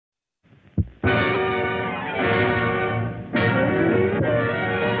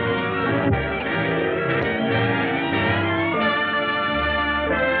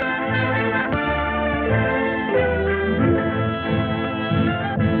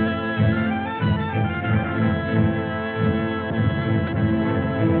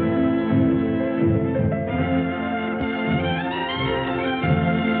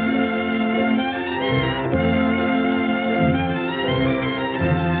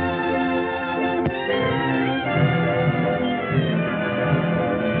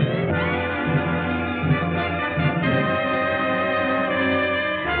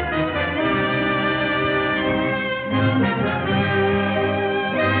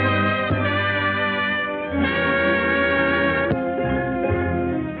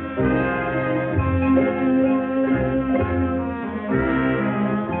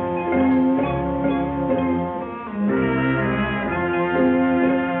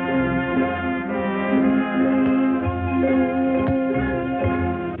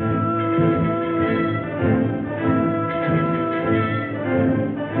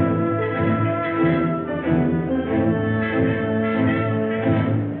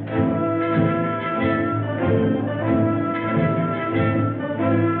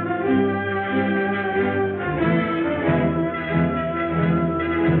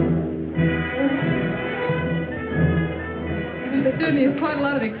quite a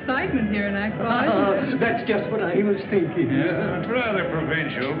lot of excitement here in Akbar. That's just what I was thinking. Yeah, it's rather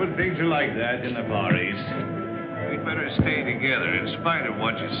provincial, but things are like that in the Far East. We'd better stay together. In spite of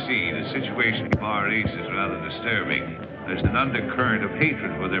what you see, the situation in the Far East is rather disturbing. There's an undercurrent of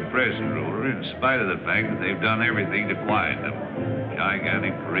hatred for their present ruler, in spite of the fact that they've done everything to quiet them.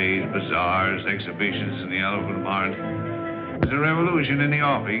 Gigantic parades, bazaars, exhibitions in the elephant barns. There's a revolution in the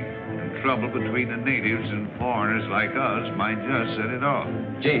offing, and trouble between the natives and foreigners like us might just set it off.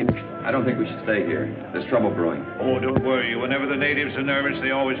 Gene, I don't think we should stay here. There's trouble brewing. Oh, don't worry. Whenever the natives are nervous,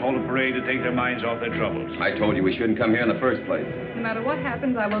 they always hold a parade to take their minds off their troubles. I told you we shouldn't come here in the first place. No matter what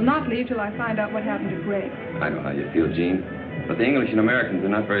happens, I will not leave till I find out what happened to Greg. I know how you feel, Gene. But the English and Americans are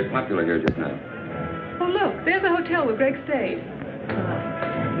not very popular here just now. Oh, look, there's the hotel where Greg stayed.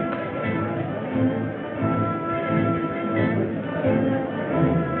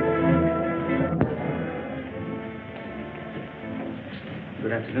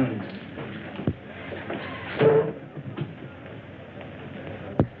 Good afternoon.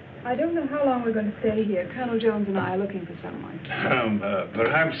 I don't know how long we're going to stay here. Colonel Jones and I are looking for someone.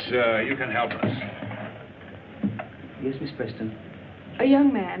 Perhaps you can help us. Yes, Miss Preston. A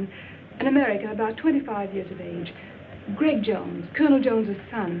young man, an American, about 25 years of age. Greg Jones, Colonel Jones's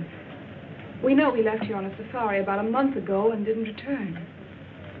son. We know he left here on a safari about a month ago and didn't return.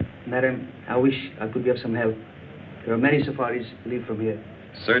 Madam, I wish I could be of some help. There are many safaris leave from here.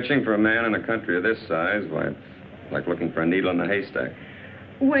 Searching for a man in a country of this size, why, it's like looking for a needle in a haystack.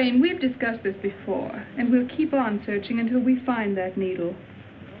 Wayne, we've discussed this before, and we'll keep on searching until we find that needle.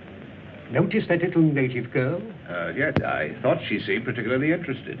 Notice that little native girl? Yes, I thought she seemed particularly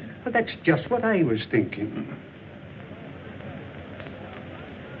interested. Well, that's just what I was thinking.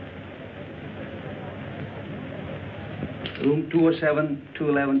 Room 207,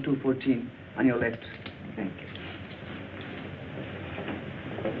 211, 214, on your left. Thank you.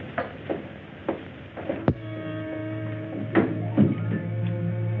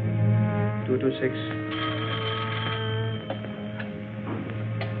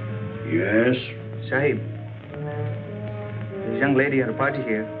 Yes? Sahib, there's a young lady at a party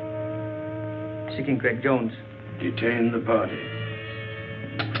here, seeking Greg Jones. Detain the party.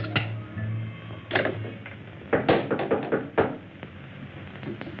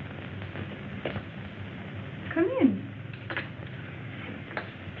 Come in.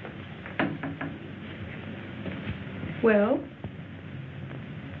 Well?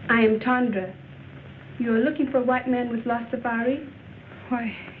 I am Tandra. You are looking for a white man with lost safari?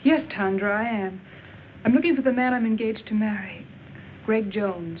 Why, yes, Tandra, I am. I'm looking for the man I'm engaged to marry, Greg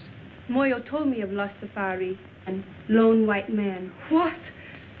Jones. Moyo told me of lost safari and lone white man. What?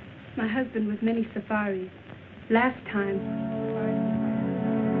 My husband with many safaris. Last time.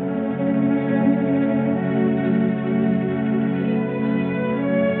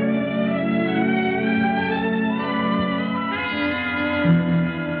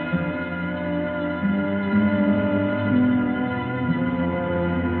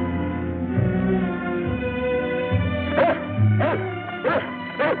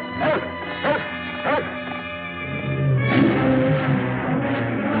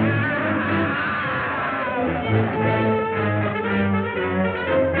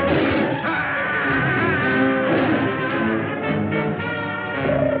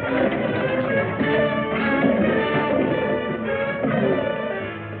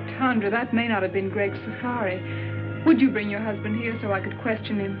 That may not have been Greg's safari. Would you bring your husband here so I could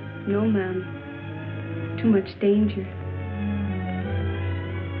question him? No, ma'am. Too much danger.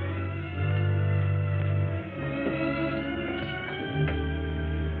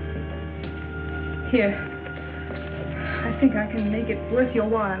 Here. I think I can make it worth your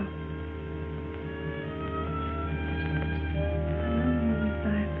while.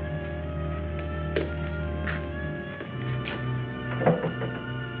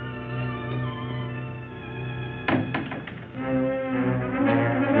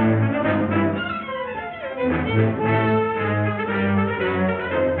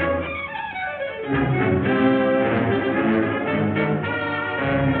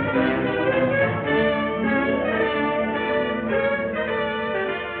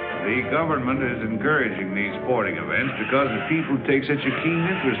 Encouraging these sporting events because the people take such a keen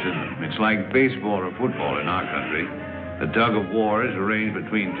interest in them. It's like baseball or football in our country. The tug of war is arranged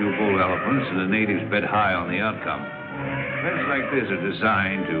between two bull elephants, and the natives bet high on the outcome. Events like this are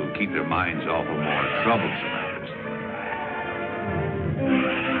designed to keep their minds off of more troublesome matters.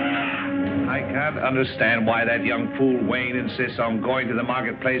 I can't understand why that young fool Wayne insists on going to the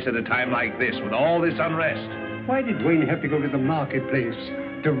marketplace at a time like this with all this unrest. Why did Wayne have to go to the marketplace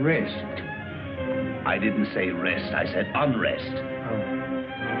to rest? I didn't say rest. I said unrest. Oh.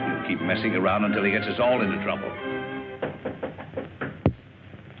 keep messing around until he gets us all into trouble.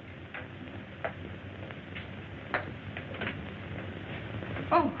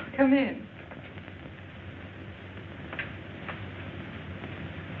 Oh, come in.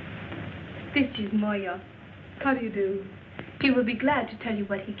 This is Moya. How do you do? He will be glad to tell you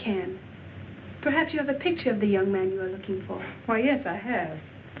what he can. Perhaps you have a picture of the young man you are looking for. Why, yes, I have.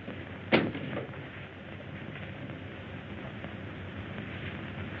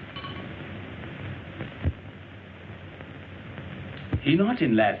 He not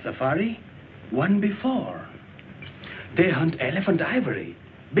in last safari, one before. They hunt elephant ivory,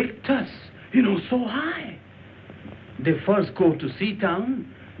 big tusks, so high. They first go to Seatown,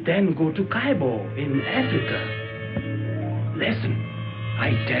 then go to Kaibo in Africa. Listen,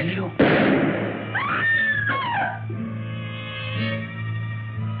 I tell you.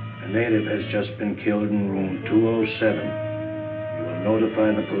 A native has just been killed in room 207. You will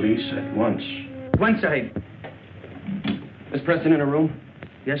notify the police at once. One side. Miss Preston in her room?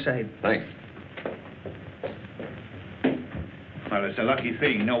 Yes, Sahib. Thanks. Well, it's a lucky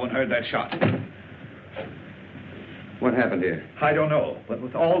thing no one heard that shot. What happened here? I don't know, but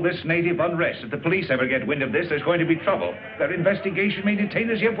with all this native unrest, if the police ever get wind of this, there's going to be trouble. Their investigation may detain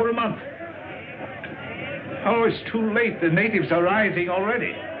us here for a month. Oh, it's too late. The natives are rioting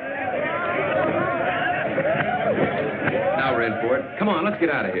already. Now we're in for it. Come on, let's get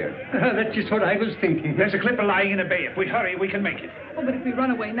out of here. That's just what I was thinking. There's a clipper lying in a bay. If we hurry, we can make it. Oh, but if we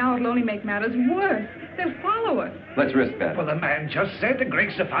run away now, it'll only make matters worse. They'll follow us. Let's risk that. Well, the man just said the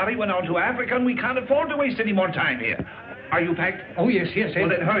Great Safari went on to Africa, and we can't afford to waste any more time here. Are you packed? Oh, yes. Well,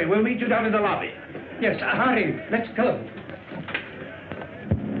 then hurry. We'll meet you down in the lobby. Yes, hurry. Let's go.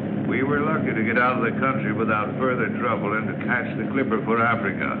 We were lucky to get out of the country without further trouble and to catch the clipper for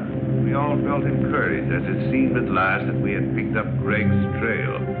Africa. We all felt encouraged as it seemed at last that we had picked up Greg's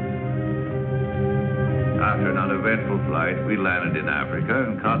trail. After an uneventful flight, we landed in Africa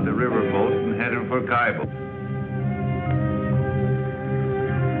and caught the riverboat and headed for Kaibo.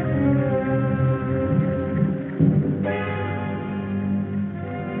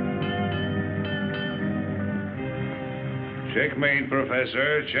 Checkmate,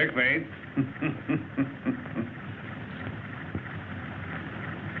 Professor. Checkmate.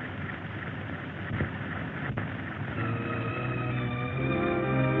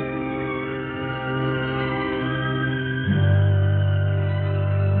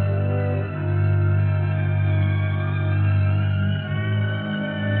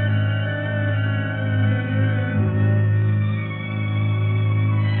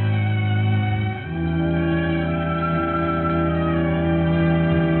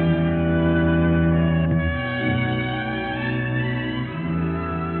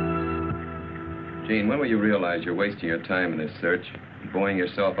 Gene, when will you realize you're wasting your time in this search, buoying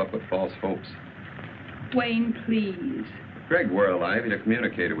yourself up with false hopes? Wayne, please. If Greg were alive, he'd have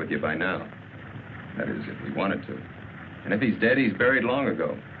communicated with you by now. That is, if he wanted to. And if he's dead, he's buried long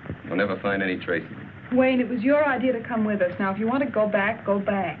ago. You'll never find any trace of him. Wayne, it was your idea to come with us. Now, if you want to go back, go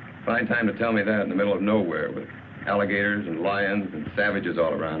back. Fine time to tell me that in the middle of nowhere with alligators and lions and savages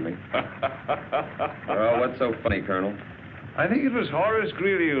all around me. Well, what's so funny, Colonel? I think it was Horace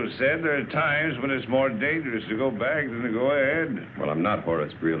Greeley who said there are times when it's more dangerous to go back than to go ahead. Well, I'm not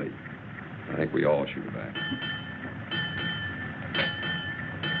Horace Greeley. I think we all should go back.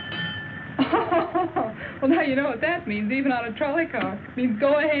 Well, now you know what that means, even on a trolley car. It means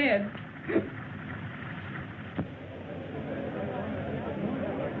go ahead.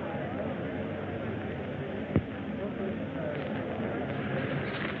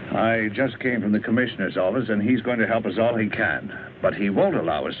 I just came from the commissioner's office, and he's going to help us all he can. But he won't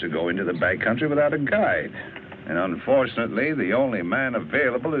allow us to go into the backcountry without a guide. And unfortunately, the only man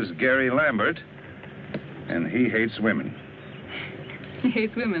available is Gary Lambert, and he hates women. He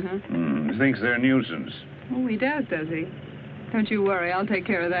hates women, huh? He thinks they're a nuisance. Oh, he does he? Don't you worry, I'll take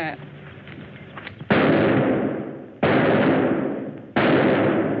care of that.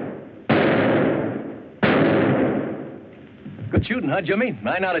 Good shooting, huh, Jimmy?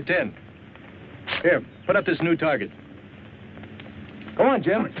 9 out of 10. Here, put up this new target. Go on,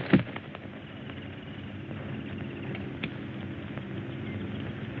 Jim.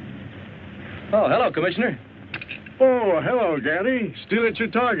 Oh, hello, Commissioner. Oh, hello, Gary. Still at your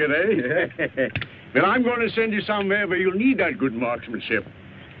target, eh? Well, I'm going to send you somewhere where you'll need that good marksmanship.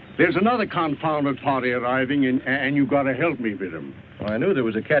 There's another confounded party arriving, and you got to help me with them. Well, I knew there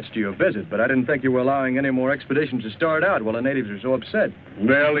was a catch to your visit, but I didn't think you were allowing any more expeditions to start out while the natives are so upset.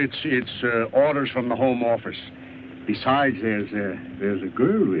 Well, it's orders from the Home Office. Besides, there's a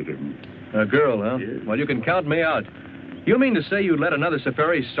girl with him. A girl, huh? Yes. Well, you can count me out. You mean to say you'd let another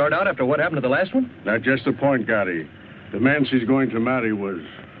safari start out after what happened to the last one? That's just the point, Gary. The man she's going to marry was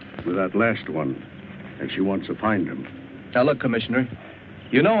with that last one, and she wants to find him. Now, look, Commissioner,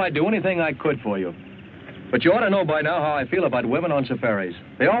 you know I'd do anything I could for you. But you ought to know by now how I feel about women on safaris.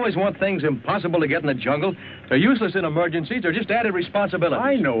 They always want things impossible to get in the jungle. They're useless in emergencies. They're just added responsibilities.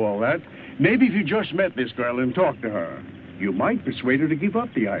 I know all that. Maybe if you just met this girl and talked to her, you might persuade her to give up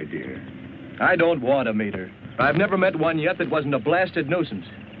the idea. I don't want to meet her. I've never met one yet that wasn't a blasted nuisance.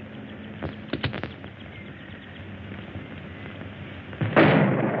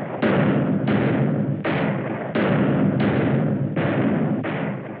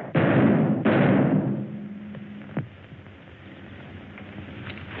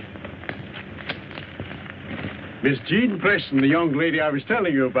 Miss Jean Preston, the young lady I was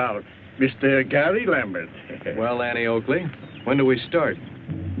telling you about. Mr. Gary Lambert. Well, Annie Oakley, when do we start?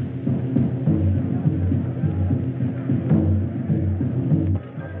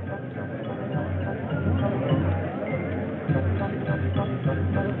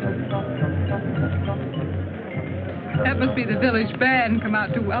 That must be the village band come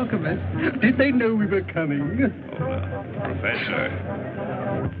out to welcome us. Did they know we were coming? Professor.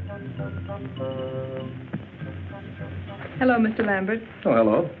 Hello, Mr. Lambert. Oh,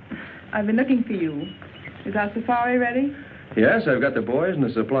 hello. I've been looking for you. Is our safari ready? Yes, I've got the boys and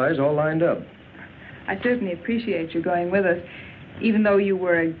the supplies all lined up. I certainly appreciate you going with us, even though you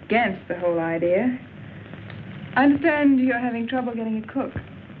were against the whole idea. I understand you're having trouble getting a cook.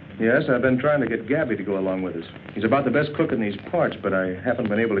 Yes, I've been trying to get Gabby to go along with us. He's about the best cook in these parts, but I haven't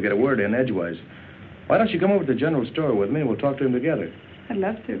been able to get a word in edgewise. Why don't you come over to the general store with me and we'll talk to him together? I'd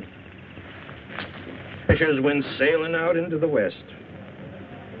love to. Fishers went sailing out into the west.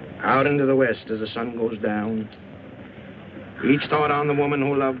 Out into the west as the sun goes down. Each thought on the woman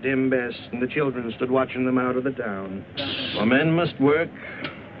who loved him best, and the children stood watching them out of the town. For men must work,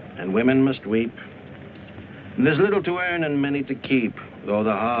 and women must weep. And there's little to earn and many to keep, though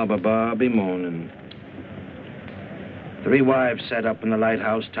the harbor bar be moaning. 3 wives sat up in the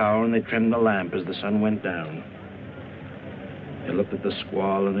lighthouse tower, and they trimmed the lamp as the sun went down. They looked at the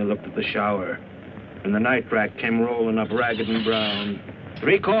squall, and they looked at the shower. And the night rack came rolling up ragged and brown.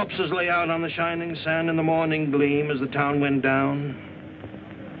 3 corpses lay out on the shining sand in the morning gleam as the town went down.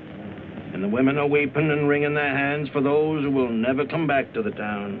 And the women are weeping and wringing their hands for those who will never come back to the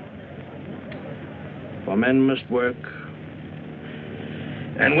town. For men must work,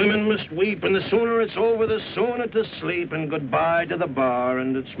 and women must weep, and the sooner it's over, the sooner to sleep, and goodbye to the bar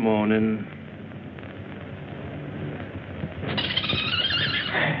and its morning.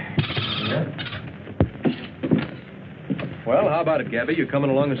 Well, how about it, Gabby? You coming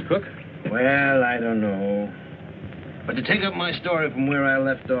along as cook? Well, I don't know. But to take up my story from where I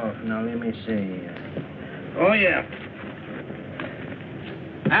left off, now let me see. Oh, yeah.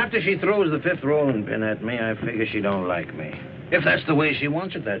 After she throws the 5th rolling pin at me, I figure she don't like me. If that's the way she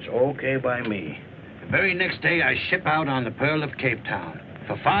wants it, that's okay by me. The very next day, I ship out on the Pearl of Cape Town.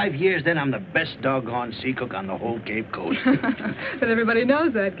 For 5 years, then, I'm the best doggone sea cook on the whole Cape Coast. But everybody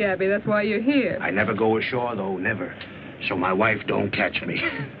knows that, Gabby. That's why you're here. I never go ashore, though, never. So my wife don't catch me.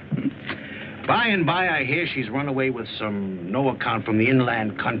 By and by, I hear she's run away with some no account from the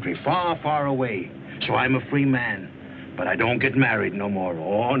inland country, far, far away. So I'm a free man. But I don't get married no more.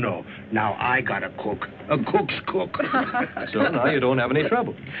 Oh, no. Now I got a cook. A cook's cook. So now you don't have any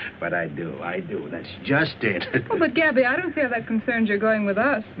trouble. But I do. That's just it. Oh, but Gabby, I don't feel that concerned you're going with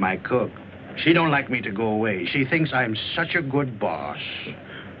us. My cook. She don't like me to go away. She thinks I'm such a good boss.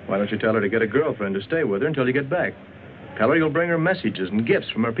 Why don't you tell her to get a girlfriend to stay with her until you get back? Tell her you'll bring her messages and gifts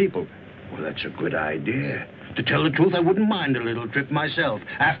from her people. Well, that's a good idea. To tell the truth, I wouldn't mind a little trip myself.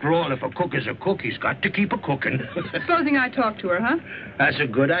 After all, if a cook is a cook, he's got to keep a cooking. Supposing I talk to her, huh? That's a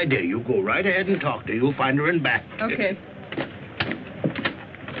good idea. You go right ahead and talk to her. You'll find her in back. Okay.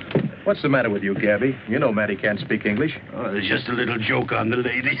 What's the matter with you, Gabby? You know Mattie can't speak English. Oh, there's just a little joke on the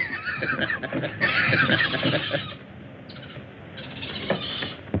lady.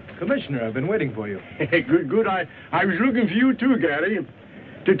 Commissioner, I've been waiting for you. Good. I was looking for you, too, Gary.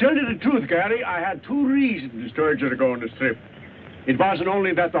 To tell you the truth, Gary, I had 2 reasons to urge you to go on this trip. It wasn't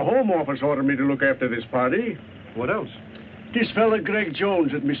only that the Home Office ordered me to look after this party. What else? This fella, Greg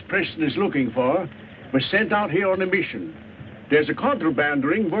Jones, that Miss Preston is looking for, was sent out here on a mission. There's a contraband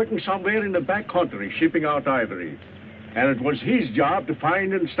ring working somewhere in the back country, shipping out ivory. And it was his job to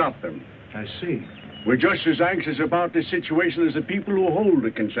find and stop them. I see. We're just as anxious about this situation as the people who hold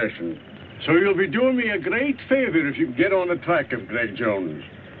the concession. So you'll be doing me a great favor if you can get on the track of Greg Jones.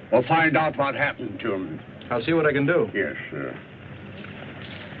 Or find out what happened to him. I'll see what I can do. Yes, sir.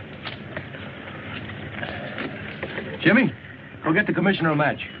 Jimmy, go get the commissioner a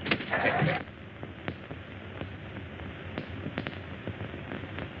match.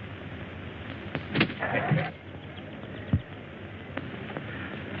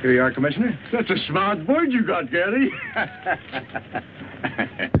 Here you are, Commissioner. That's a smart bird you got, Gary.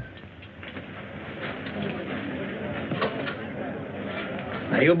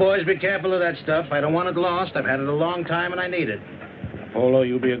 Now, you boys be careful of that stuff. I don't want it lost. I've had it a long time, and I need it. Polo,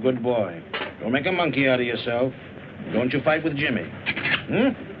 you be a good boy. Don't make a monkey out of yourself. Don't you fight with Jimmy.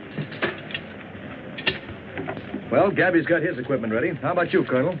 Well, Gabby's got his equipment ready. How about you,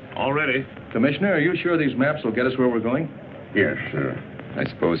 Colonel? All ready. Commissioner, are you sure these maps will get us where we're going? Yes, sir. I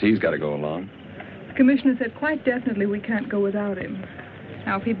suppose he's got to go along. The commissioner said quite definitely we can't go without him.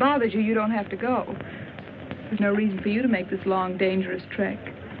 Now, if he bothers you, you don't have to go. There's no reason for you to make this long, dangerous trek.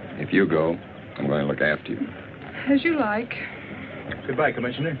 If you go, I'm going to look after you. As you like. Goodbye,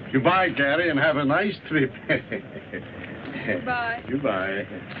 Commissioner. Goodbye, Gary, and have a nice trip. Goodbye. Goodbye.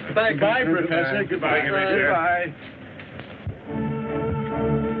 Goodbye, Professor. Goodbye, Commissioner. Goodbye.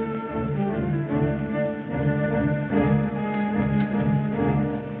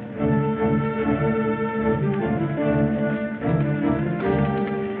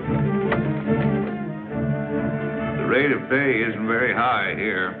 The rate of pay isn't very high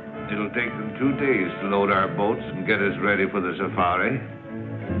here. It'll take them 2 days to load our boats and get us ready for the safari.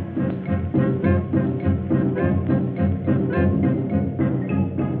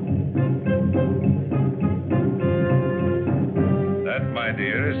 That, my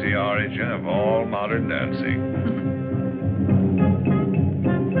dear, is the origin of all modern dancing.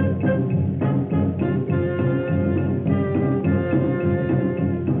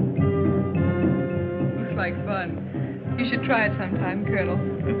 Looks like fun. You should try it sometime, Colonel.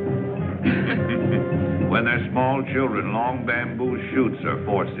 When they're small children, long bamboo shoots are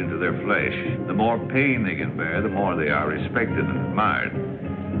forced into their flesh. The more pain they can bear, the more they are respected and admired.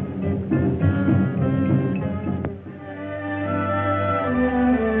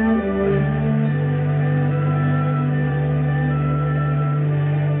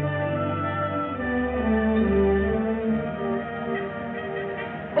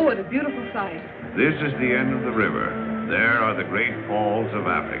 Oh, what a beautiful sight. This is the end of the river. There are the great falls of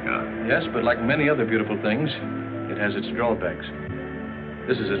Africa. Yes, but like many other beautiful things, it has its drawbacks.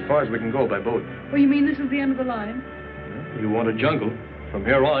 This is as far as we can go by boat. Oh, you mean this is the end of the line? You want a jungle. From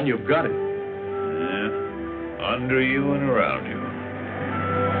here on, you've got it. Yeah. Under you and around you.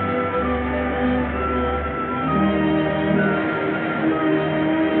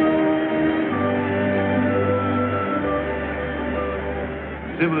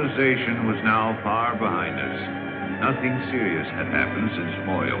 Civilization was now far behind us. Nothing serious had happened since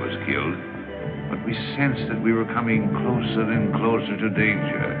Moya was killed, but we sensed that we were coming closer and closer to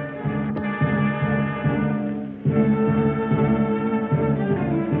danger.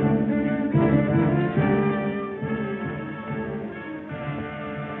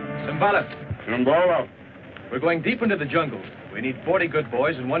 Simbala. We're going deep into the jungle. We need 40 good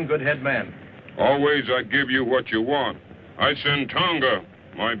boys and 1 good head man. Always I give you what you want. I send Tonga,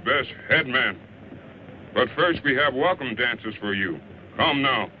 my best head man. But first we have welcome dances for you. Come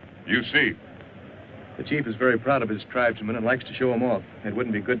now, you see. The chief is very proud of his tribesmen and likes to show them off. It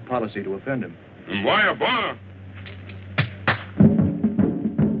wouldn't be good policy to offend him. Mwayabana.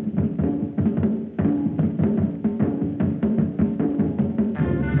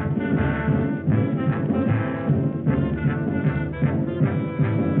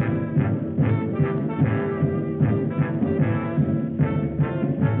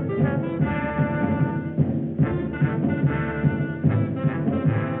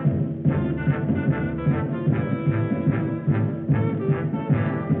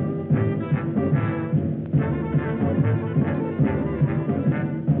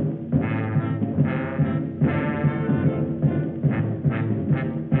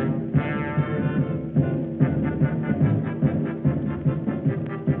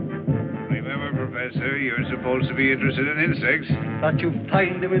 Professor, you're supposed to be interested in insects. That you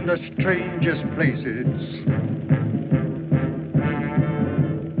find them in the strangest places.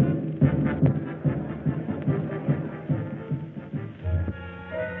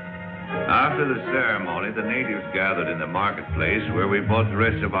 After the ceremony, the natives gathered in the marketplace where we bought the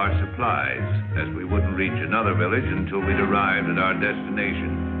rest of our supplies, as we wouldn't reach another village until we'd arrived at our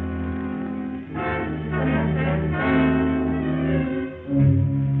destination.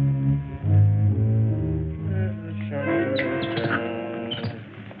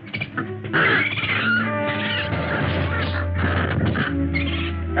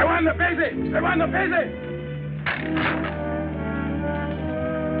 Everyone, busy!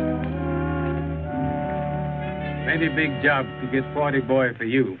 plenty big job to get 40 boy for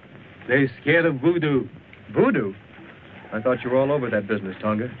you. They scared of voodoo. Voodoo? I thought you were all over that business,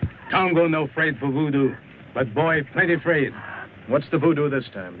 Tonga. Tonga no afraid for voodoo, but boy plenty afraid. What's the voodoo this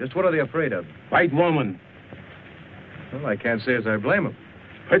time? Just what are they afraid of? White woman. Well, I can't say as I blame them.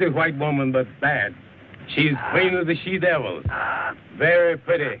 Pretty white woman, but bad. She's queen of the she-devils. Very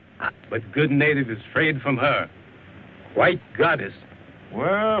pretty, but good native is afraid from her. White goddess.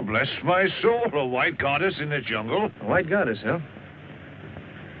 Well, bless my soul, a white goddess in the jungle. A white goddess, huh?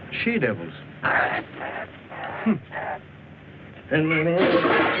 She-devils.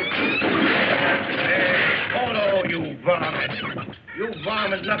 Oh, you varmint. You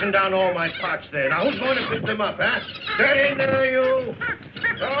varmint knocking down all my pots there. Now, who's going to pick them up, huh? Get in there, you.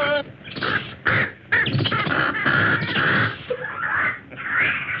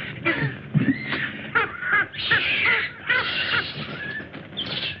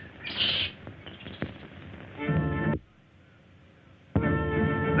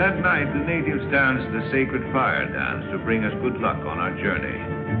 That night, the natives danced the sacred fire dance to bring us good luck on our journey.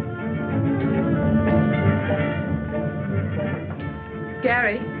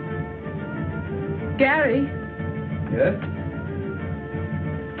 Gary? Gary? Yes?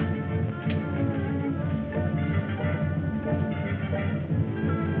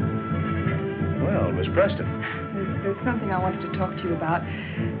 Well, Miss Preston. There's something I wanted to talk to you about.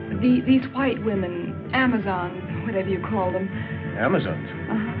 These white women, Amazons, whatever you call them. Amazons?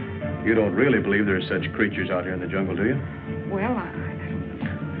 Uh-huh. You don't really believe there's such creatures out here in the jungle, do you? Well, I don't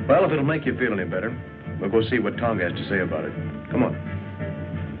know. Well, if it'll make you feel any better, we'll go see what Tonga has to say about it. Come on.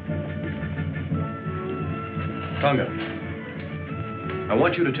 Tonga, I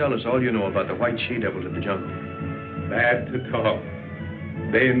want you to tell us all you know about the white she-devils of the jungle. Bad to talk.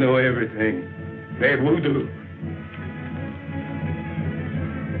 They know everything. They voodoo.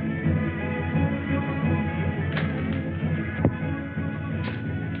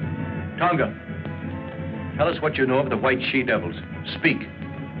 Tonga, tell us what you know of the white she-devils. Speak.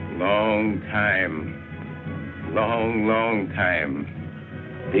 Long time. Long time.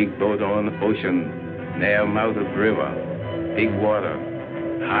 Big boat on the ocean. Near mouth of river. Big water.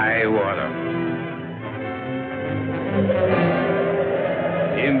 High water.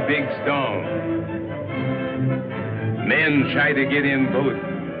 In big storm. Men try to get in boat.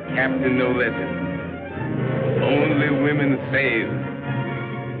 Captain no let them. Only women save.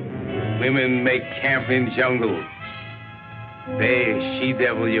 Women make camp in jungle. They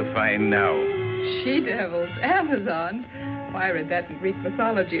she-devil you find now. She-devils? Amazons? Why, I read that in Greek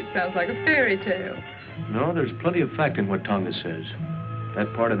mythology. It sounds like a fairy tale. No, there's plenty of fact in what Tonga says.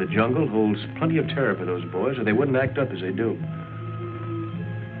 That part of the jungle holds plenty of terror for those boys, or they wouldn't act up as they do.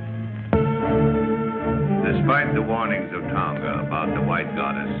 Despite the warnings of Tonga about the white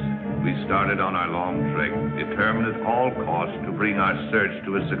goddess, we started on our long trek, determined at all costs to bring our search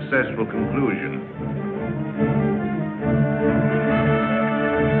to a successful conclusion.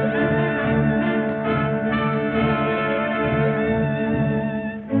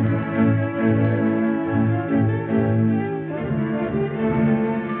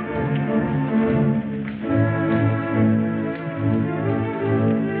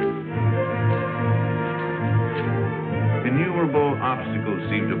 Innumerable obstacles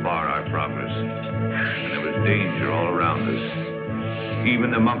seemed to bar our progress, and there was danger all around us.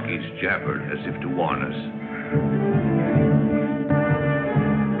 Even the monkeys jabbered as if to warn us.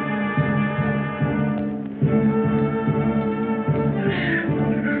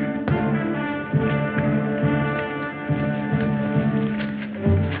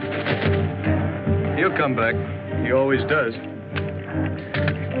 He'll come back. He always does.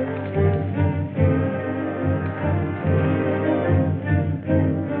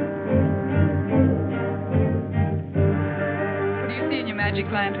 Magic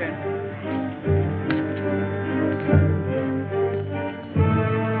lantern.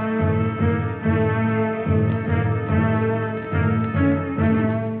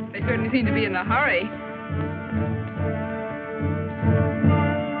 They certainly seem to be in a hurry.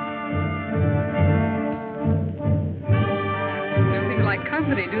 They don't seem to like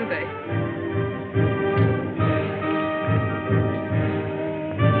company, do they?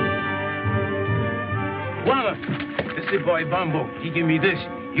 Wallace! The boy Bumbo, he give me this.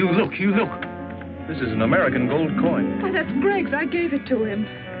 You look. This is an American gold coin. Why, that's Greg's. I gave it to him.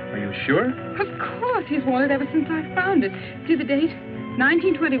 Are you sure? Of course. He's worn it ever since I found it. See the date?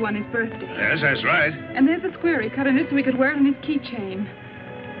 1921, his birthday. Yes, that's right. And there's the square he cut in it so he could wear it on his keychain.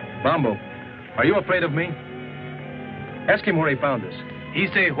 Bumbo, are you afraid of me? Ask him where he found this. He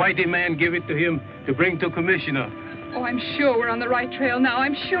say whitey man give it to him to bring to commissioner. Oh, I'm sure we're on the right trail now.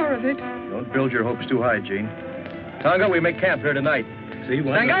 I'm sure of it. Don't build your hopes too high, Jean. Tonga, we make camp here tonight. See,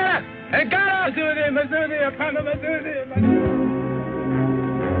 one. Tangara! Tangara!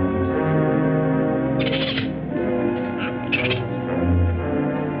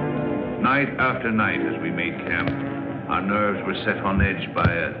 Night after night as we made camp, our nerves were set on edge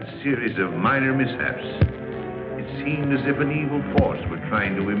by a series of minor mishaps. It seemed as if an evil force were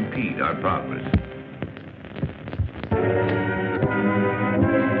trying to impede our progress.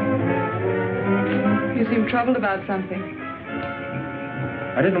 You seem troubled about something.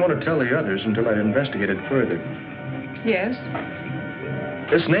 I didn't want to tell the others until I'd investigated further. Yes?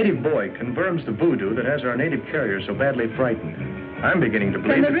 This native boy confirms the voodoo that has our native carrier so badly frightened. I'm beginning to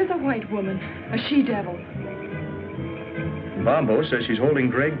believe... Then there is a white woman, a she-devil. Bombo says she's holding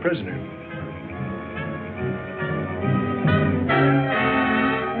Greg prisoner.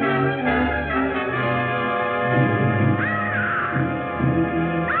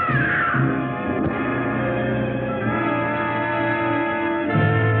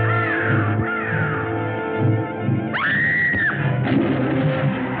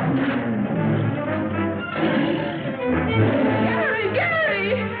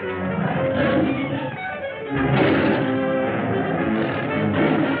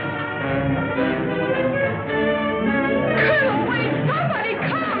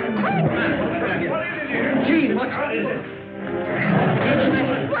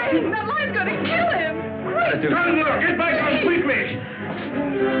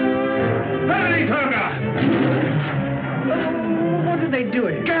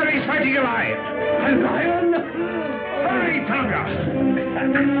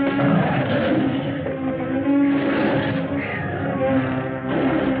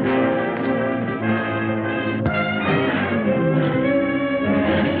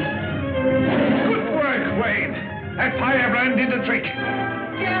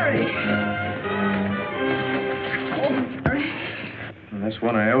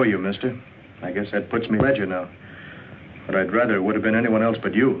 I guess that puts me ledger now. But I'd rather it would have been anyone else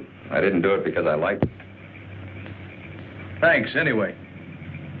but you. I didn't do it because I liked it. Thanks, anyway.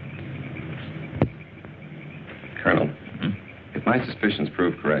 Colonel, if my suspicions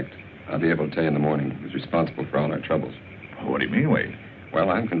prove correct, I'll be able to tell you in the morning who's responsible for all our troubles. What do you mean, Wade? Well,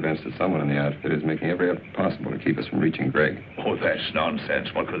 I'm convinced that someone in the outfit is making every effort possible to keep us from reaching Greg. Oh, that's nonsense.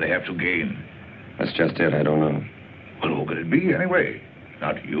 What could they have to gain? That's just it. I don't know. Well, who could it be, anyway?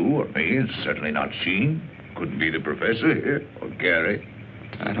 Not you or me, and certainly not Sheen. Couldn't be the professor here, or Gary.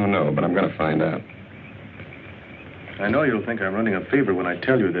 I don't know, but I'm going to find out. I know you'll think I'm running a fever when I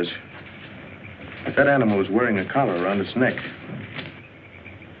tell you this. But that animal was wearing a collar around its neck.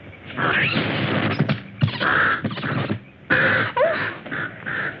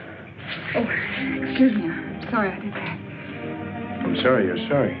 Oh, excuse me. I'm sorry I did that. I'm sorry you're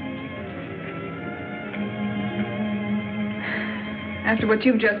sorry. After what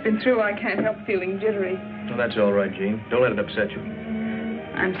you've just been through, I can't help feeling jittery. Well, that's all right, Jean. Don't let it upset you.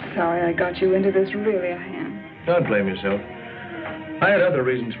 I'm sorry I got you into this. Really, I am. Don't blame yourself. I had other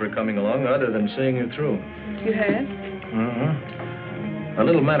reasons for coming along other than seeing you through. You had? A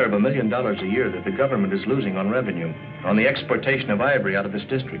little matter of $1 million a year that the government is losing on revenue, on the exportation of ivory out of this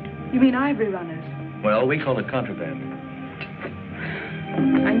district. You mean ivory runners? Well, we call it contraband.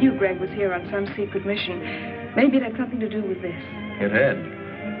 I knew Greg was here on some secret mission. Maybe it had something to do with this. It had.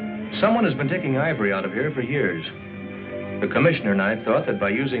 Someone has been taking ivory out of here for years. The commissioner and I thought that by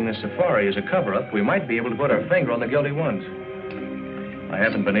using this safari as a cover-up, we might be able to put our finger on the guilty ones. I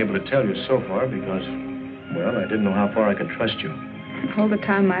haven't been able to tell you so far because, well, I didn't know how far I could trust you. All the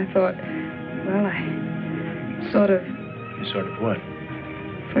time I thought, well, I sort of... You sort of what?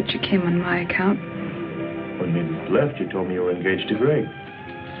 Thought you came on my account. When we left, you told me you were engaged to Greg.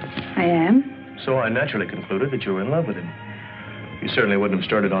 I am. So I naturally concluded that you were in love with him. You certainly wouldn't have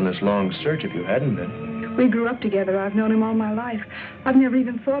started on this long search if you hadn't been. We grew up together. I've known him all my life. I've never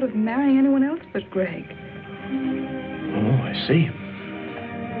even thought of marrying anyone else but Greg. Oh, I see.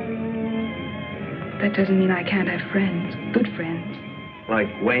 That doesn't mean I can't have friends, good friends. Like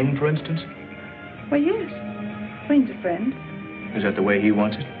Wayne, for instance? Well, yes. Wayne's a friend. Is that the way he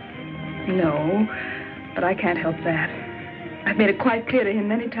wants it? No, but I can't help that. I've made it quite clear to him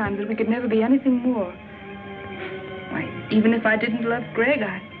many times that we could never be anything more. Why, even if I didn't love Greg,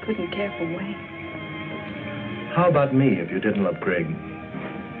 I couldn't care for Wayne. How about me if you didn't love Greg?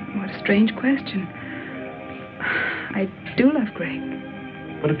 What a strange question. I do love Greg.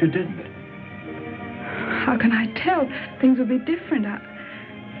 What if you didn't? How can I tell? Things would be different.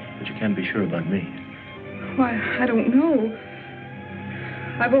 But you can't be sure about me. Why, I don't know.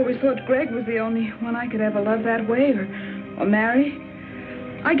 I've always thought Greg was the only one I could ever love that way or marry.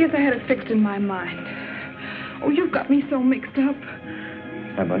 I guess I had it fixed in my mind. Oh, you've got me so mixed up.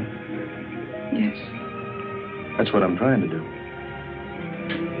 Have I? Yes. That's what I'm trying to do.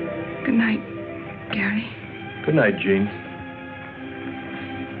 Good night, Gary. Good night, Jean.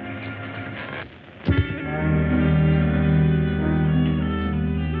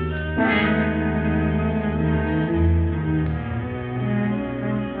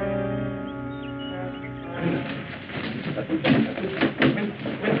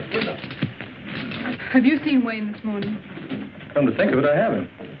 Have you seen Wayne this morning? Come to think of it, I haven't.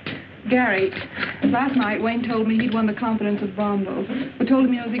 Gary, last night Wayne told me he'd won the confidence of Bombo, who told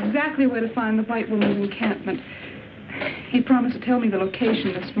him he knows exactly where to find the white woman's encampment. He promised to tell me the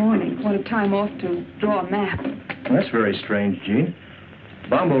location this morning. Wanted time off to draw a map. Well, that's very strange, Jean.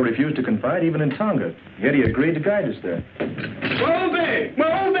 Bombo refused to confide even in Tonga, yet he agreed to guide us there. Mobe!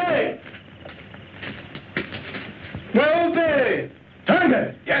 Mobe! Mobe!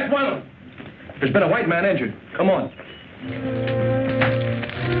 Tonga! Yes, one. There's been a white man injured. Come on.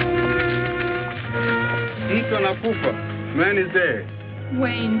 Iko nakufa. Man is dead.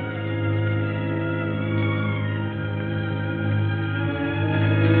 Wayne.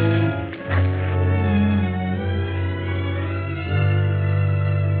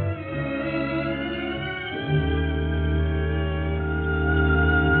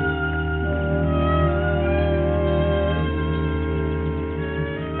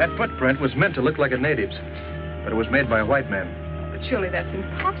 That footprint was meant to look like a native's, but it was made by a white man. But surely that's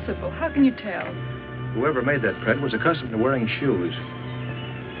impossible. How can you tell? Whoever made that print was accustomed to wearing shoes.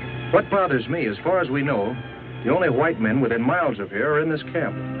 What bothers me, as far as we know, the only white men within miles of here are in this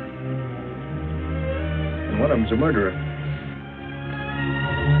camp. And one of them's a murderer.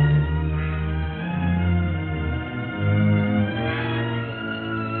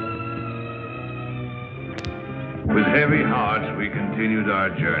 With heavy hearts, we continued our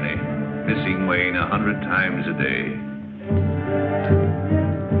journey, missing Wayne 100 times a day.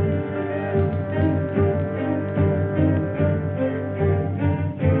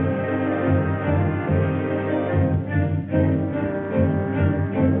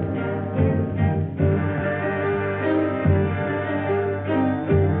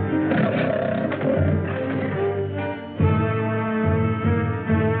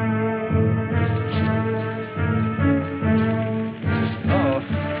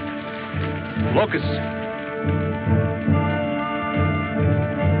 Locusts.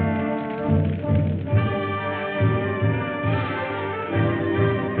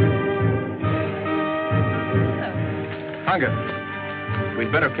 Tonga,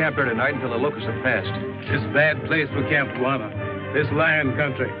 we'd better camp here tonight until the locusts have passed. This bad place for Camp Tuana. This lion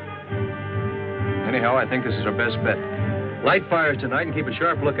country. Anyhow, I think this is our best bet. Light fires tonight and keep a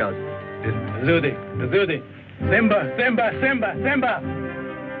sharp lookout. Zudi, Simba, Simba, Simba, Simba.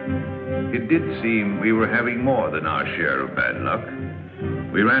 It did seem we were having more than our share of bad luck.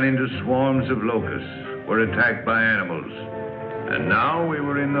 We ran into swarms of locusts, were attacked by animals, and now we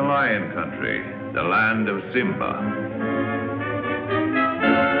were in the lion country, the land of Simba.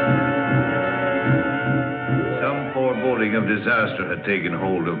 Some foreboding of disaster had taken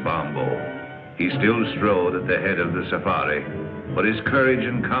hold of Bombo. He still strode at the head of the safari, but his courage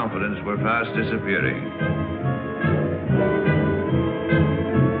and confidence were fast disappearing.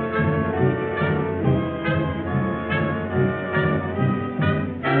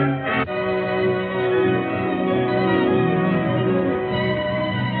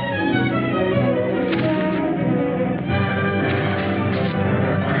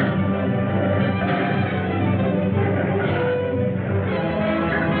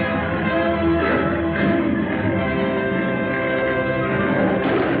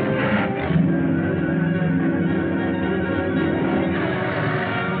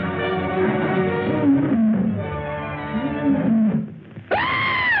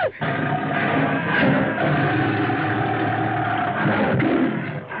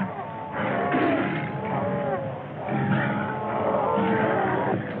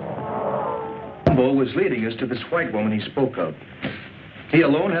 Was leading us to this white woman he spoke of. He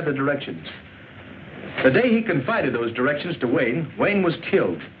alone had the directions. The day he confided those directions to Wayne, Wayne was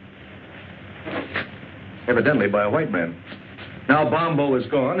killed. Evidently by a white man. Now Bombo is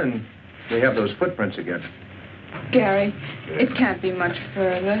gone, and we have those footprints again. Gary, it can't be much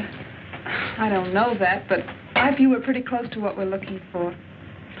further. I don't know that, but I feel we're pretty close to what we're looking for.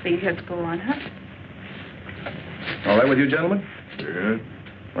 Please, let's go on, huh? All right with you, gentlemen? Yeah.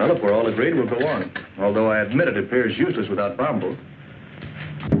 Well, if we're all agreed, we'll go on. Although I admit it appears useless without Bombo.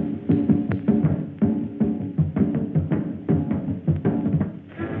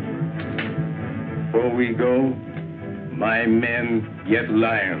 Before we go, my men get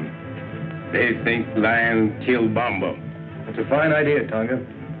lion. They think lion kill Bombo. It's a fine idea, Tonga.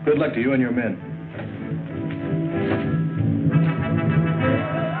 Good luck to you and your men.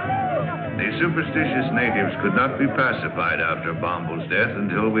 The superstitious natives could not be pacified after Bombo's death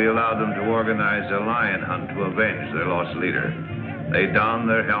until we allowed them to organize a lion hunt to avenge their lost leader. They donned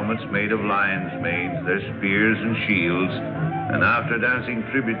their helmets made of lion's manes, their spears and shields, and after dancing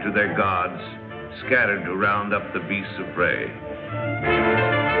tribute to their gods, scattered to round up the beasts of prey.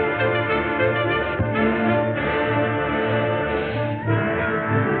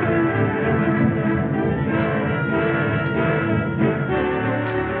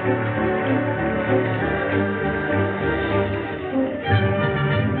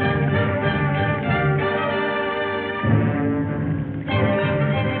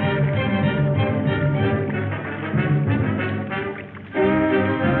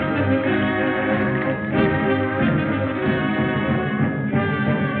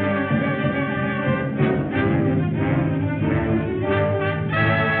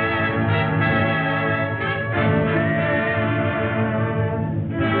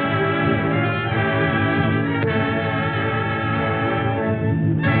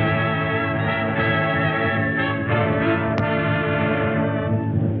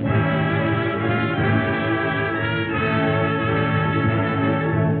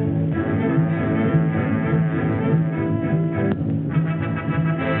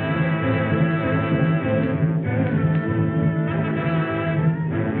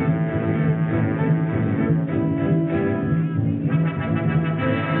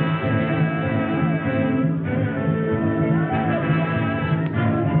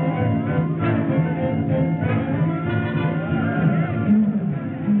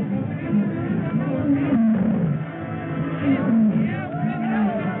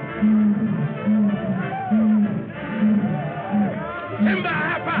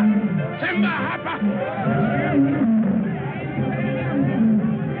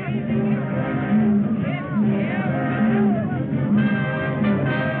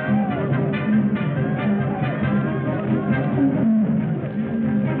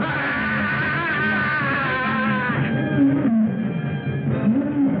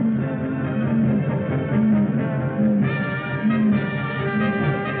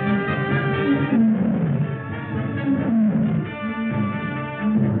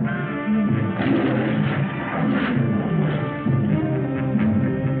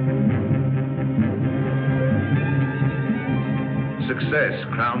 Success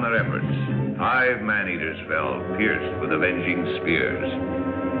crowned their efforts. 5 man-eaters fell, pierced with avenging spears.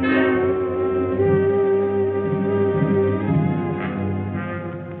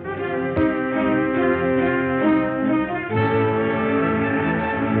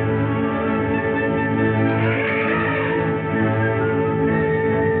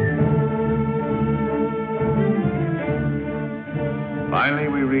 Finally,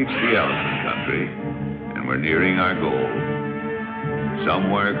 we reached the elephant country, and we're nearing our goal.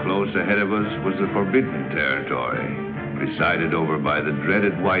 Somewhere close ahead of us was the forbidden territory, presided over by the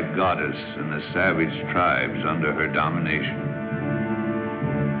dreaded white goddess and the savage tribes under her domination.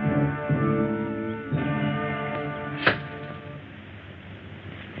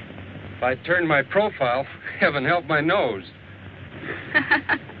 If I turn my profile, heaven help my nose.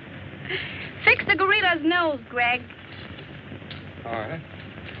 Fix the gorilla's nose, Greg. All right.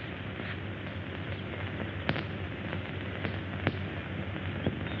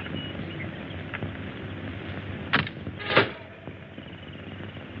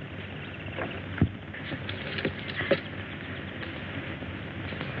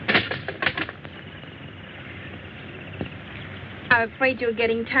 I'm afraid you're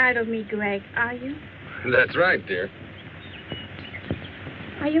getting tired of me, Greg, are you? That's right, dear.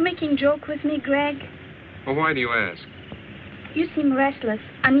 Are you making joke with me, Greg? Well, why do you ask? You seem restless,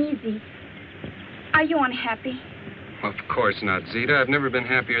 uneasy. Are you unhappy? Of course not, Zita. I've never been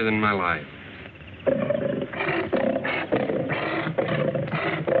happier than in my life.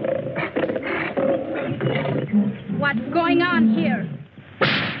 What's going on here?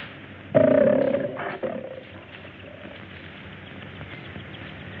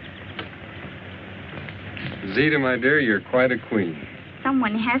 Zita, my dear, you're quite a queen.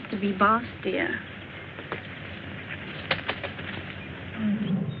 Someone has to be boss, dear.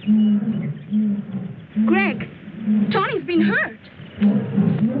 Greg, Tony's been hurt.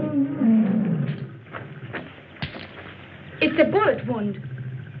 It's a bullet wound.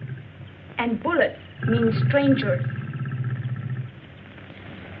 And bullets mean strangers.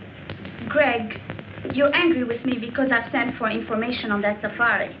 Greg, you're angry with me because I've sent for information on that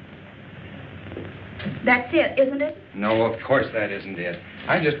safari. That's it, isn't it? No, of course that isn't it.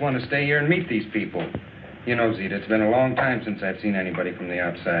 I just want to stay here and meet these people. You know, Zita, it's been a long time since I've seen anybody from the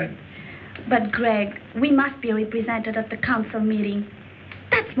outside. But, Greg, we must be represented at the council meeting.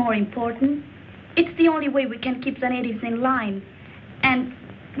 That's more important. It's the only way we can keep the natives in line. And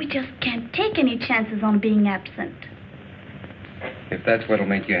we just can't take any chances on being absent. If that's what'll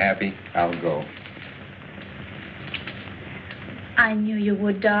make you happy, I'll go. I knew you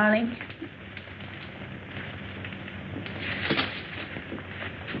would, darling.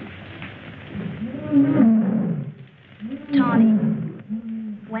 Tony,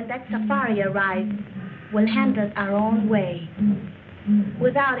 when that safari arrives, we'll handle it our own way,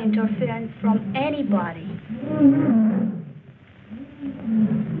 without interference from anybody.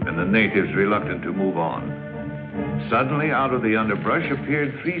 And the natives reluctant to move on. Suddenly, out of the underbrush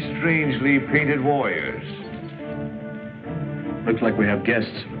appeared 3 strangely painted warriors. Looks like we have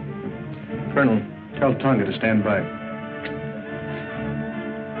guests. Colonel, tell Tonga to stand by.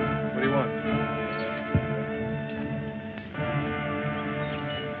 What do you want?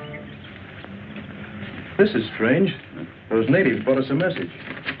 This is strange. Those natives brought us a message.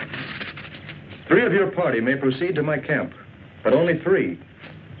 3 of your party may proceed to my camp, but only 3.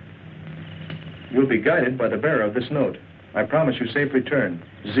 You'll be guided by the bearer of this note. I promise you safe return.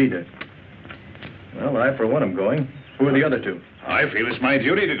 Zita. Well, I, for one, am going. Who are the other 2? I feel it's my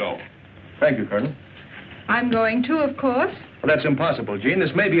duty to go. Thank you, Colonel. I'm going too, of course. Well, that's impossible, Jean.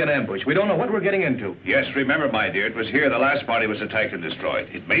 This may be an ambush. We don't know what we're getting into. Yes, remember, my dear, it was here the last party was attacked and destroyed.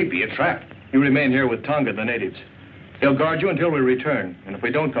 It may be a trap. You remain here with Tonga and the natives. They'll guard you until we return. And if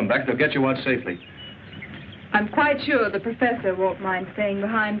we don't come back, they'll get you out safely. I'm quite sure the professor won't mind staying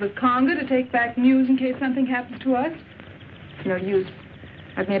behind with Conga to take back news in case something happens to us. No use.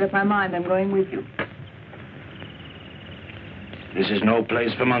 I've made up my mind. I'm going with you. This is no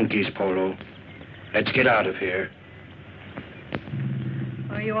place for monkeys, Polo. Let's get out of here.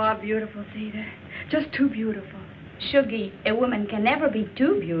 Oh, you are beautiful, Zita. Just too beautiful. Shuggy, a woman can never be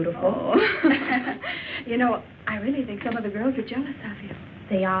too beautiful. Oh. You know, I really think some of the girls are jealous of you.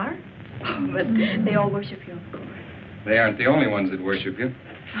 They are? Oh, but they all worship you, of course. They aren't the only ones that worship you.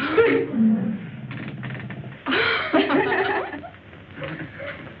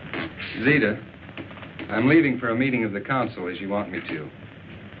 Zita, I'm leaving for a meeting of the council as you want me to.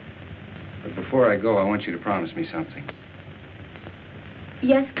 But before I go, I want you to promise me something.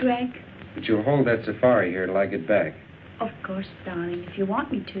 Yes, Greg? That you'll hold that safari here till I get back. Of course, darling, if you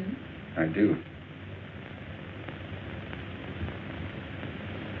want me to. I do.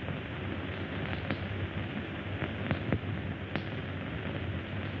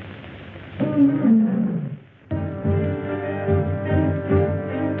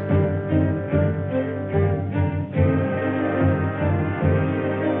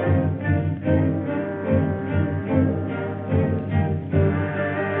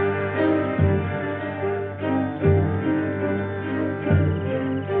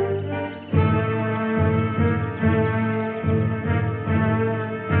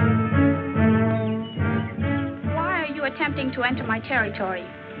 To enter my territory.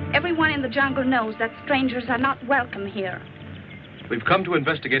 Everyone in the jungle knows that strangers are not welcome here. We've come to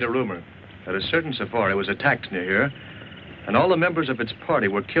investigate a rumor that a certain safari was attacked near here, and all the members of its party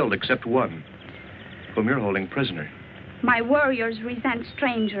were killed except one, whom you're holding prisoner. My warriors resent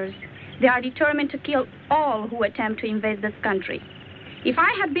strangers. They are determined to kill all who attempt to invade this country. If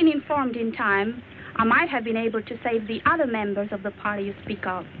I had been informed in time, I might have been able to save the other members of the party you speak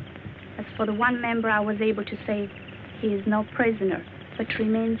of. As for the one member I was able to save, he is no prisoner, but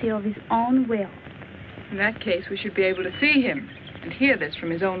remains here of his own will. In that case, we should be able to see him and hear this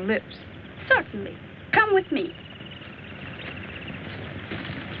from his own lips. Certainly. Come with me.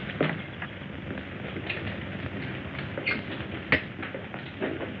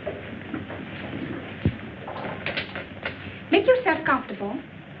 Make yourself comfortable.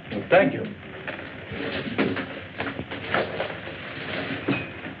 Well, thank you.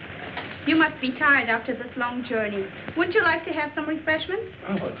 You must be tired after this long journey. Wouldn't you like to have some refreshments?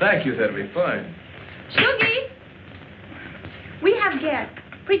 Oh, thank you. That'll be fine. Shuggy! We have guests.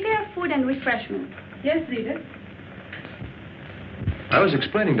 Prepare food and refreshments. Yes, Zita. I was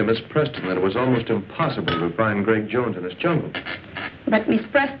explaining to Miss Preston that it was almost impossible to find Greg Jones in this jungle. But Miss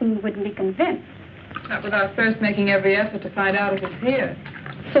Preston wouldn't be convinced. Not without first making every effort to find out if it's here.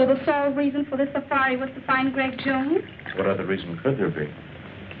 So the sole reason for this safari was to find Greg Jones? What other reason could there be?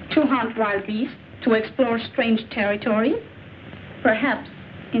 To hunt wild beasts, to explore strange territory, perhaps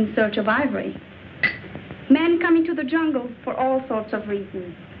in search of ivory. Men come into the jungle for all sorts of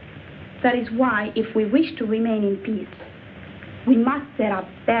reasons. That is why, if we wish to remain in peace, we must set up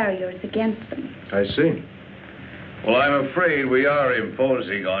barriers against them. I see. Well, I'm afraid we are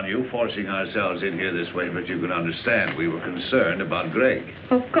imposing on you, forcing ourselves in here this way, but you can understand we were concerned about Greg.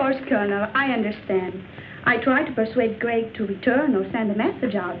 Of course, Colonel, I understand. I tried to persuade Greg to return or send a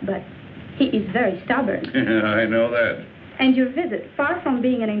message out, but he is very stubborn. I know that. And your visit, far from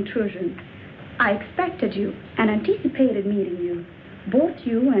being an intrusion, I expected you and anticipated meeting you. Both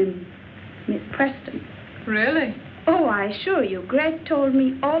you and Miss Preston. Really? Oh, I assure you, Greg told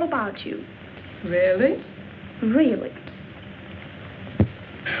me all about you. Really? Really.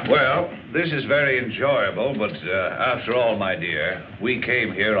 Well, this is very enjoyable, but after all, my dear, we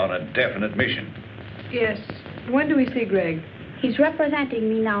came here on a definite mission. Yes. When do we see Greg? He's representing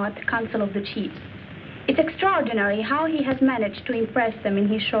me now at the Council of the Chiefs. It's extraordinary how he has managed to impress them in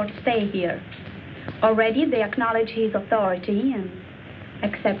his short stay here. Already they acknowledge his authority and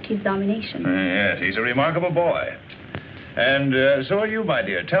accept his domination. Yes, he's a remarkable boy. And so are you, my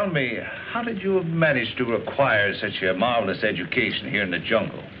dear. Tell me, how did you manage to acquire such a marvelous education here in the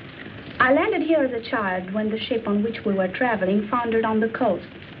jungle? I landed here as a child when the ship on which we were traveling foundered on the coast.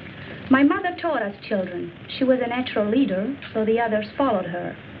 My mother taught us children. She was a natural leader, so the others followed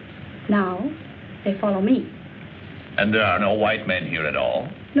her. Now, they follow me. And there are no white men here at all?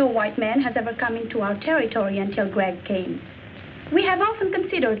 No white man has ever come into our territory until Greg came. We have often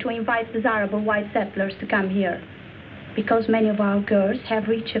considered to invite desirable white settlers to come here, because many of our girls have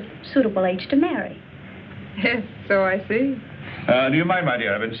reached a suitable age to marry. Yes, so I see. Do you mind, my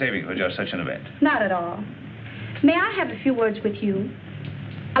dear? I've been saving for just such an event. Not at all. May I have a few words with you?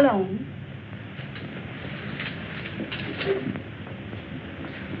 Alone.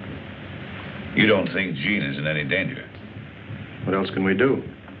 You don't think Jean is in any danger? What else can we do?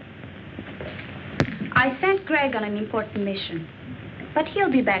 I sent Greg on an important mission, but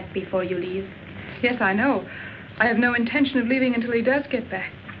he'll be back before you leave. Yes, I know. I have no intention of leaving until he does get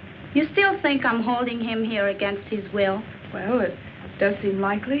back. You still think I'm holding him here against his will? Well, it does seem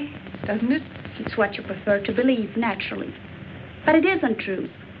likely, doesn't it? It's what you prefer to believe, naturally. But it isn't true.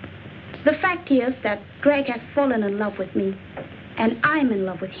 The fact is that Greg has fallen in love with me, and I'm in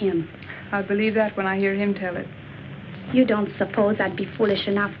love with him. I'll believe that when I hear him tell it. You don't suppose I'd be foolish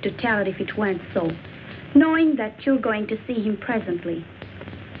enough to tell it if it weren't so, knowing that you're going to see him presently.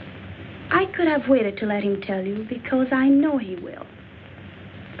 I could have waited to let him tell you, because I know he will.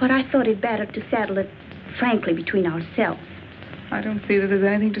 But I thought it better to settle it frankly between ourselves. I don't see that there's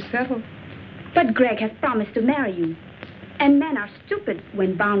anything to settle. But Greg has promised to marry you. And men are stupid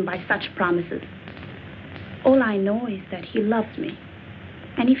when bound by such promises. All I know is that he loves me.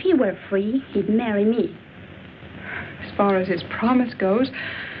 And if he were free, he'd marry me. As far as his promise goes,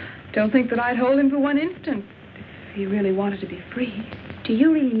 don't think that I'd hold him for one instant if he really wanted to be free. Do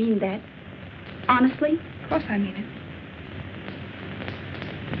you really mean that? Honestly? Of course I mean it.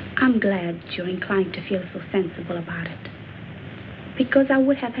 I'm glad you're inclined to feel so sensible about it. Because I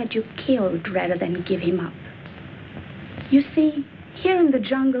would have had you killed rather than give him up. You see, here in the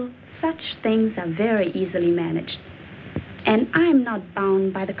jungle, such things are very easily managed. And I'm not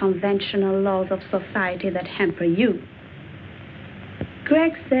bound by the conventional laws of society that hamper you.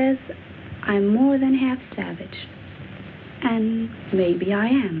 Greg says I'm more than half savage. And maybe I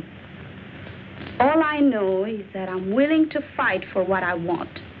am. All I know is that I'm willing to fight for what I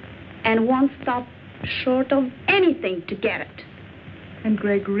want. And won't stop short of anything to get it. And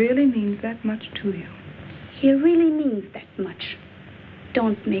Greg really means that much to you. He really means that much.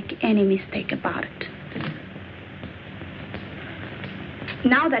 Don't make any mistake about it.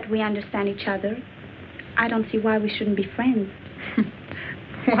 Now that we understand each other, I don't see why we shouldn't be friends.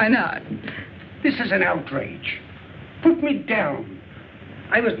 Why not? This is an outrage. Put me down.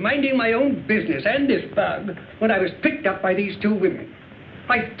 I was minding my own business and this bug when I was picked up by these two women.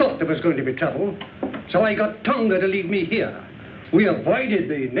 I thought there was going to be trouble, so I got Tonga to leave me here. We avoided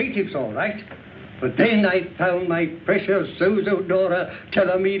the natives all right, but then I found my precious Zozodora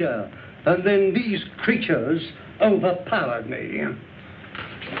Telemida, and then these creatures overpowered me.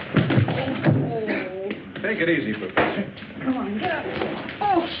 Take it easy, Professor. Come on, get up.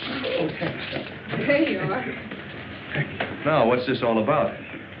 Oh, there you are. Now, what's this all about?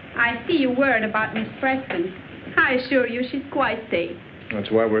 I see you worried about Miss Preston. I assure you she's quite safe. That's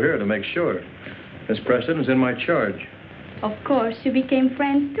why we're here, to make sure. Miss Preston is in my charge. Of course, you became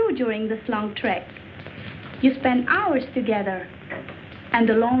friends too during this long trek. You spent hours together. And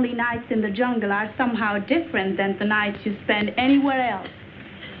the lonely nights in the jungle are somehow different than the nights you spend anywhere else.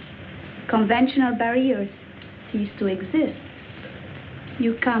 Conventional barriers cease to exist.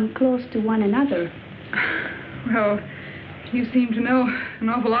 You come close to one another. Well, you seem to know an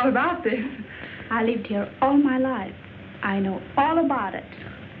awful lot about this. I lived here all my life. I know all about it.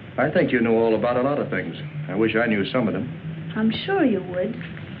 I think you know all about a lot of things. I wish I knew some of them. I'm sure you would.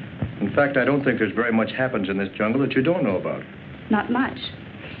 In fact, I don't think there's very much happens in this jungle that you don't know about. Not much.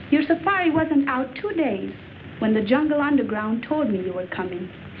 Your safari wasn't out 2 days when the jungle underground told me you were coming.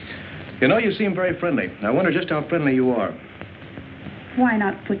 You know, you seem very friendly. I wonder just how friendly you are. Why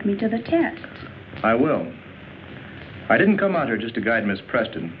not put me to the test? I will. I didn't come out here just to guide Miss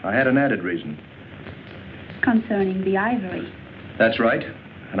Preston. I had an added reason. Concerning the ivory. That's right.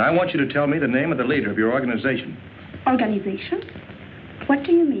 And I want you to tell me the name of the leader of your organization. Organization? What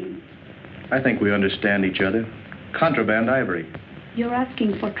do you mean? I think we understand each other. Contraband ivory. You're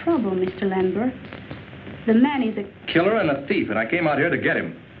asking for trouble, Mr. Lambert. The man is a killer and a thief, and I came out here to get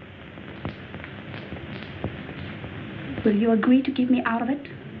him. Will you agree to keep me out of it?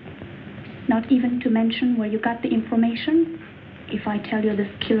 Not even to mention where you got the information? If I tell you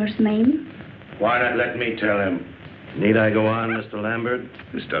this killer's name? Why not let me tell him? Need I go on, Mr. Lambert?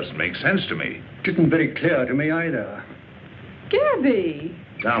 This doesn't make sense to me. Didn't very clear to me either. Gabby!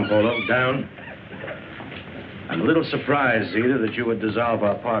 Down, Polo, down. I'm a little surprised, Zita, that you would dissolve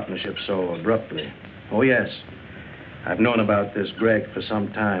our partnership so abruptly. Oh, yes. I've known about this Greg for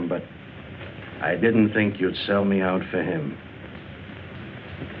some time, but I didn't think you'd sell me out for him.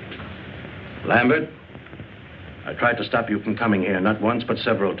 Lambert, I tried to stop you from coming here, not once, but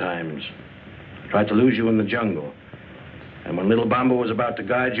several times. I tried to lose you in the jungle. And when Little Bomba was about to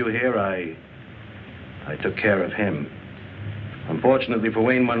guide you here, I took care of him. Unfortunately for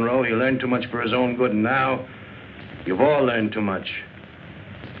Wayne Monroe, he learned too much for his own good, and now you've all learned too much.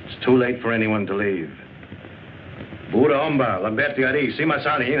 It's too late for anyone to leave. Buddha Omba, Lamberti Ari,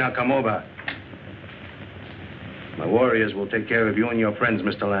 Simasani, Nakamoba. My warriors will take care of you and your friends,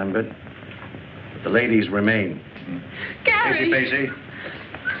 Mr. Lambert. But the ladies remain. Gary! Pacey.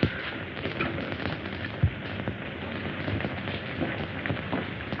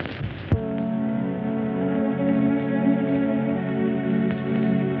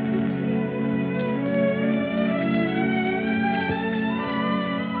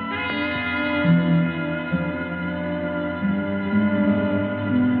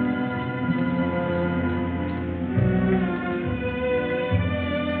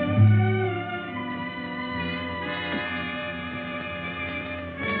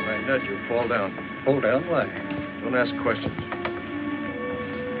 Fall down. Fall down? Why? Don't ask questions.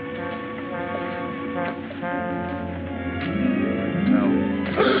 Now.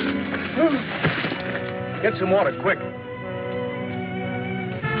 Get some water, quick.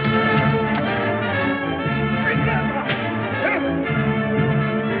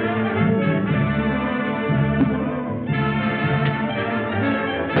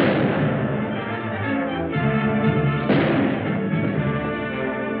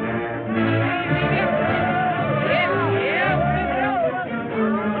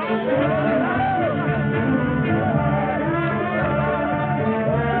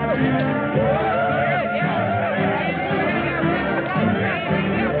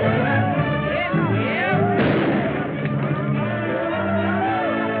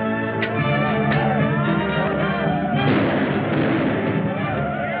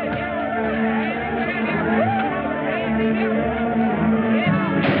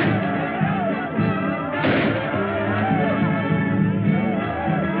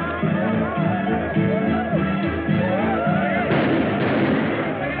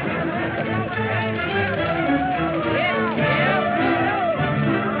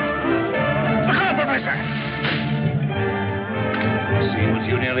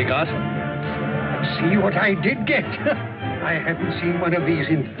 See what I did get. I haven't seen one of these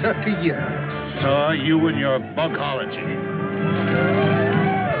in 30 years. So you and your bugology.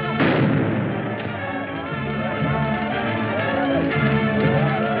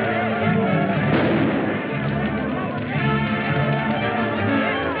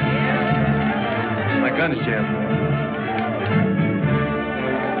 My gun's jammed.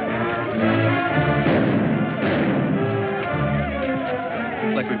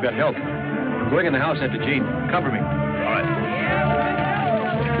 Looks like we've got help. Going in the house after Jean. Cover me. All right.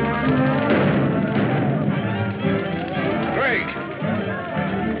 Greg!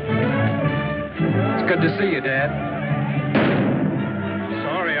 It's good to see you, Dad.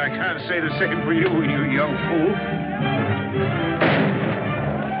 Sorry, I can't say the same for you, you young fool.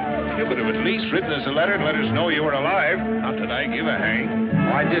 You could have at least written us a letter and let us know you were alive. Not that I give a hang.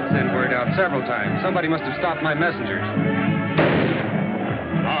 Oh, I did send word out several times. Somebody must have stopped my messengers.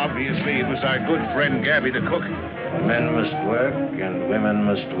 Obviously, it was our good friend Gabby the cook. Men must work and women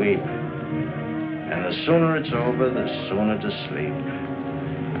must weep. And the sooner it's over, the sooner to sleep.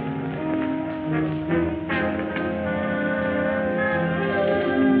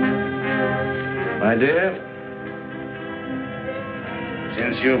 My dear,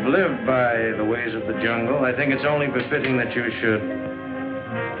 since you've lived by the ways of the jungle, I think it's only befitting that you should,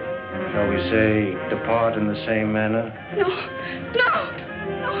 shall we say, depart in the same manner. No, no,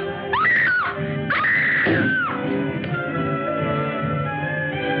 no.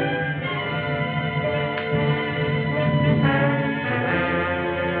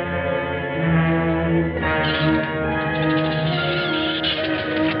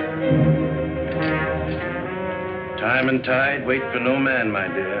 Time and tide wait for no man, my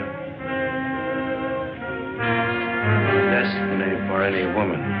dear. Destiny for any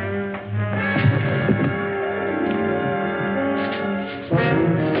woman.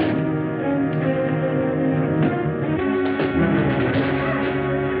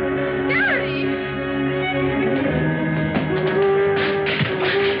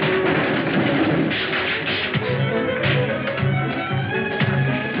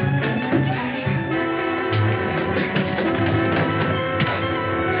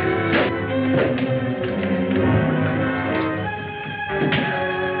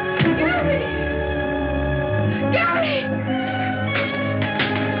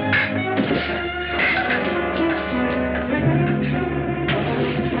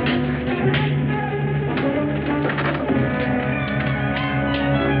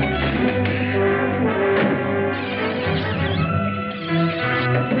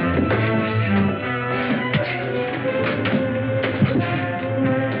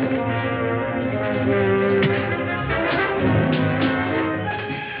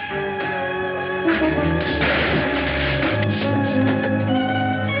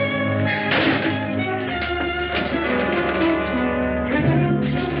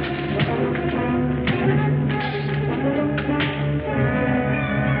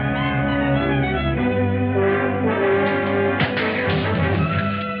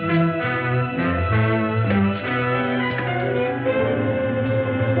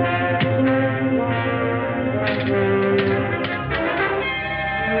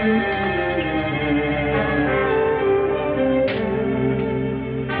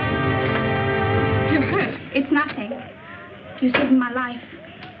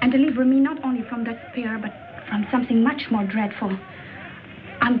 Much more dreadful.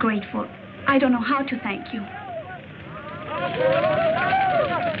 I'm grateful. I don't know how to thank you. Looks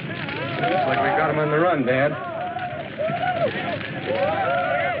like we got him on the run, Dad.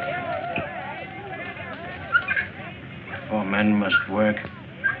 For men must work,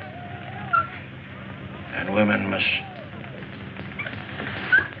 and women must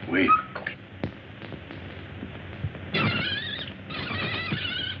weep.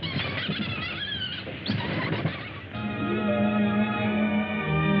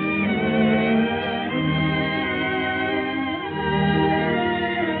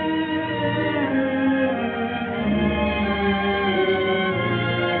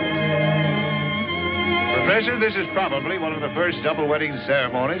 This is probably one of the first double wedding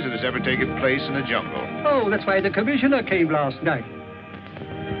ceremonies that has ever taken place in the jungle. Oh, that's why the commissioner came last night.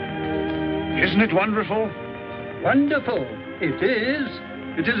 Isn't it wonderful? Wonderful. It is.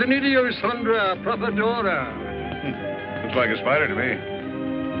 It is an Idiosondra propodora. Looks like a spider to me.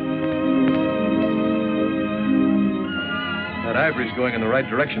 That ivory's going in the right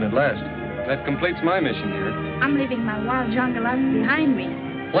direction at last. That completes my mission here. I'm leaving my wild jungle life behind me.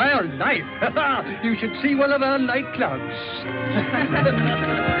 Wild life? You should see one of our nightclubs.